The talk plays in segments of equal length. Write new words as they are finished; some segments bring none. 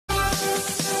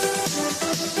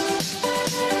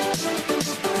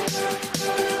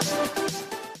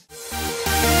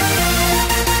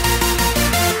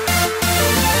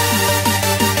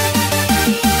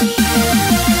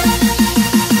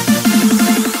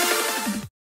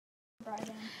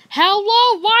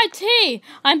Hello, YT!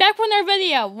 I'm back with another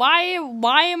video. Why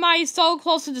am I so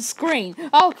close to the screen?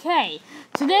 Okay,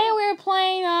 today we're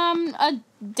playing a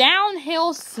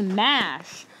downhill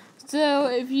smash. So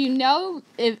if you know,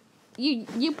 if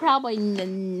you probably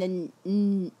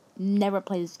never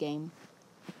played this game.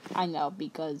 I know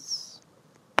because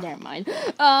never mind.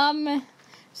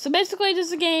 So basically, this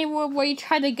is a game where you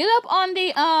try to get up on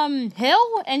the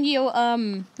hill and you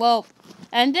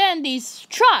and then these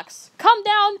trucks come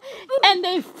down and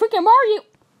they freaking murder you.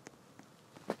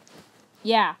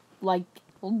 Yeah, like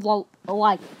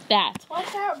that.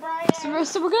 Watch out, Brian.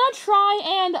 So we're gonna try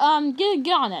and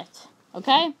get on it.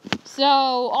 Okay. So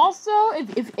also,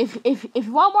 if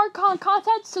you want more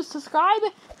content, so subscribe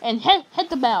and hit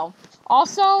the bell.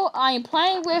 Also, I am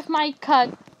playing with my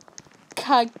cousin.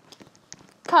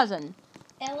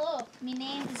 Hello, my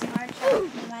name is Marta. You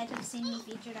might have seen me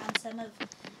featured on some of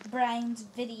Brian's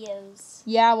videos.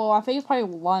 Yeah, well, I think it's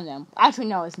probably one of them. Actually,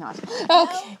 no, it's not. Okay. No,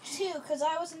 two, because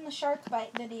I was in the shark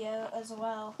bite video as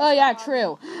well. Oh, yeah,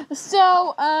 true.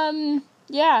 So,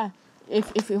 yeah.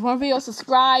 If you want a video,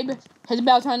 subscribe. Hit the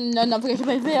bell, turn the notification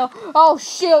for the video. Oh,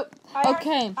 shoot.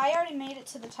 Okay. I already made it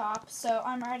to the top, so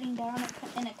I'm riding down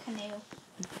in a canoe.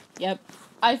 Yep.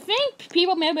 I think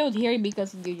people may be able to hear you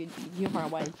because you're far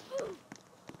away.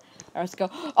 Alright, let's go.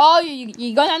 Oh,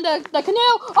 you go down the canoe.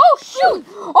 Oh, shoot.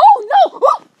 Oh, no.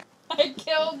 I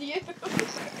killed you.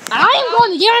 I'm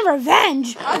going to get my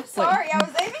revenge. I'm sorry. I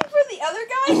was aiming for the other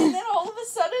guy, and then all of a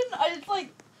sudden, I just,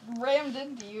 rammed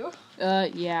into you.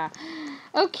 Yeah.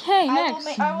 Okay,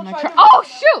 next. I will try to oh,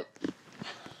 shoot.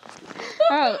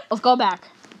 Alright, let's go back.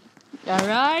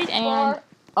 Alright, and...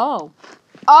 Oh.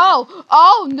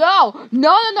 Oh, no.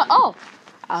 No. Oh.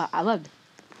 I lived.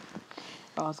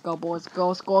 Oh, let's go, boys.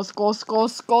 Go.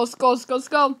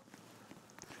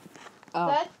 Oh.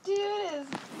 That dude is...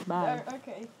 Bye.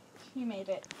 Okay. He made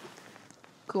it.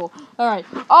 Cool. Alright.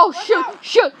 Oh,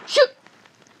 shoot.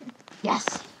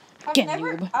 Yes.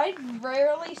 I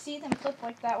rarely see them flip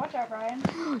like that. Watch out, Brian.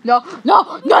 No.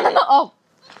 Oh.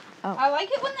 I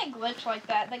like it when they glitch like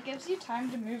that. That gives you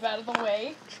time to move out of the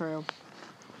way. True.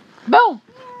 Boom.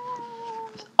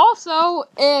 Also,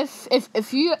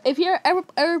 if you ever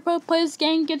play this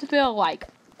game, get to feel like,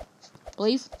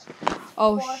 please.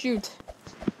 Oh shoot.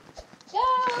 Go,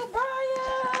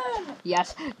 Brian!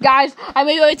 Yes, guys, I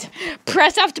made it.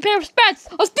 Press off the paper spats.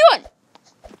 Let's do it.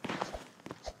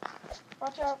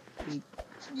 Watch out.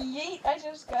 Yeet! I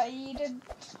just got yeeted.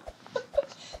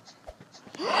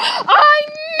 I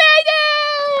made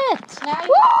it!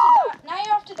 Now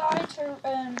you have to die to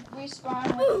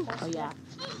respawn with the first. Oh yeah.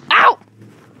 Ow!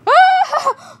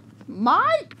 Ah!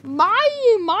 My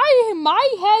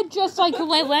head just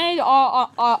landed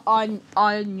on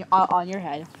your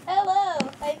head. Hello,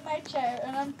 I'm my chair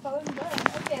and I'm falling down.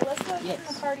 Okay, let's go get in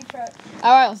the party truck.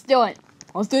 All right, let's do it.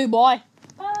 Let's do it, boy.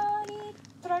 Party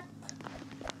truck.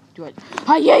 Do it.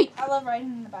 Hi, yay! I love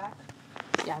riding in the back.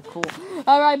 Yeah, cool.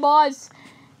 All right, boys.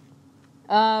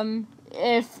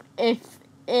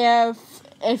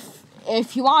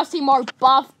 If you want to see more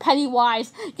buff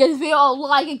Pennywise, give this video a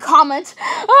like and comment.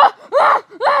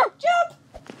 Jump!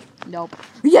 Nope.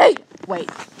 Yay!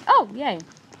 Wait. Oh, yay.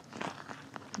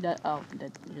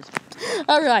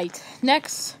 All right.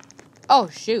 Next. Oh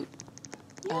shoot.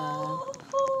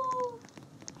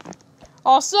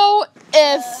 Also,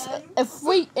 if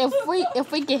we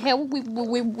get hit, we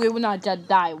will not just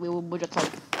die. We will just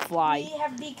fly. We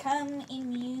have become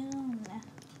immune.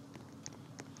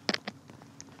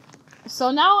 So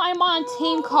now I'm on a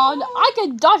team called I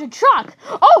Can Dodge a Truck.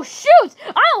 Oh shoot!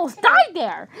 I almost died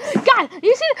there. God,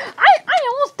 you see, I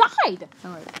almost died.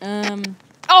 All right.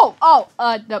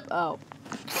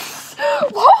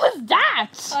 What was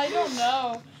that? I don't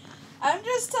know. I'm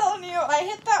just telling you, I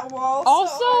hit that wall.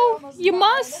 Also, you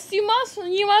must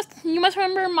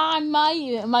remember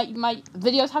my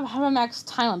videos have a max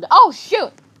time limit. Oh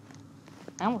shoot!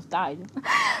 I almost died.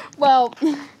 Well,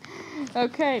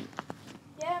 okay.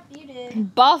 Yep, you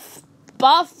did. Buff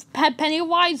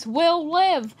Pennywise will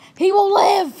live. He will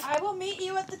live. I will meet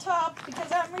you at the top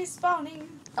because I'm respawning.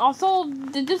 Also,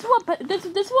 this is what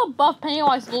Buff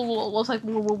Pennywise looks like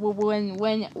when he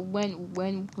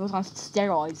was on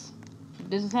steroids.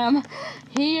 This is him.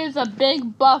 He is a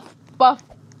big buff boy.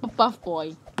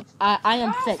 I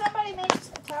am thick. Somebody made it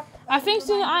to the top. I think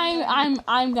soon I'm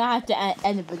gonna have to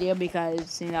end the video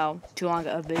because too long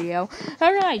of a video.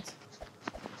 All right.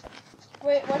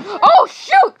 Wait, what? Oh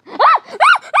shoot!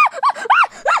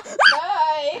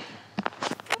 Bye.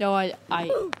 No, I.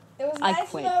 It was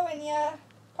nice knowing ya.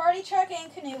 Party truck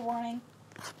and canoe warning.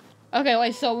 Okay,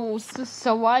 wait. So what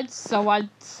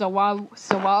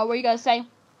were you gonna say?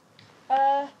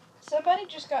 Somebody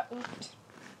just got oofed.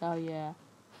 Oh, yeah.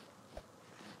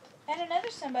 And another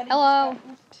somebody Hello. just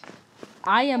got oofed.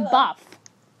 I am Hello. buff.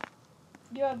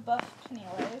 You are buffed,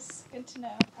 anyways. Good to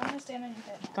know. I'm gonna stand on your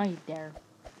head now. Don't you dare.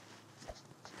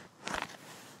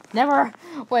 Never.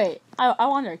 Wait, I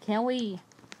wonder, can we...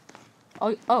 Oh,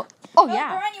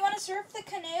 yeah. Brian, you wanna surf the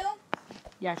canoe?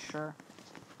 Yeah, sure.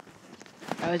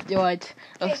 Let's do it.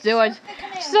 Let's Okay, do it. surf the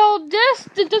canoe. So this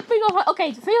video,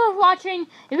 okay, so thank you for watching.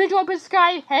 If you enjoyed, please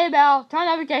subscribe, hit the bell, turn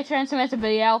on notifications, submit the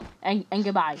video, and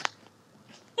goodbye.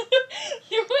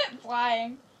 You went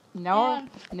flying. No,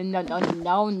 no,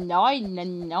 I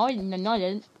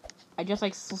didn't. I just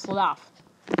like slid off.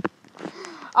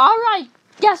 All right,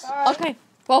 yes, Sorry. okay.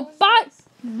 Well, bye,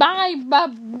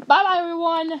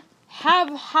 everyone.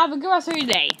 Have a good rest of your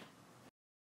day.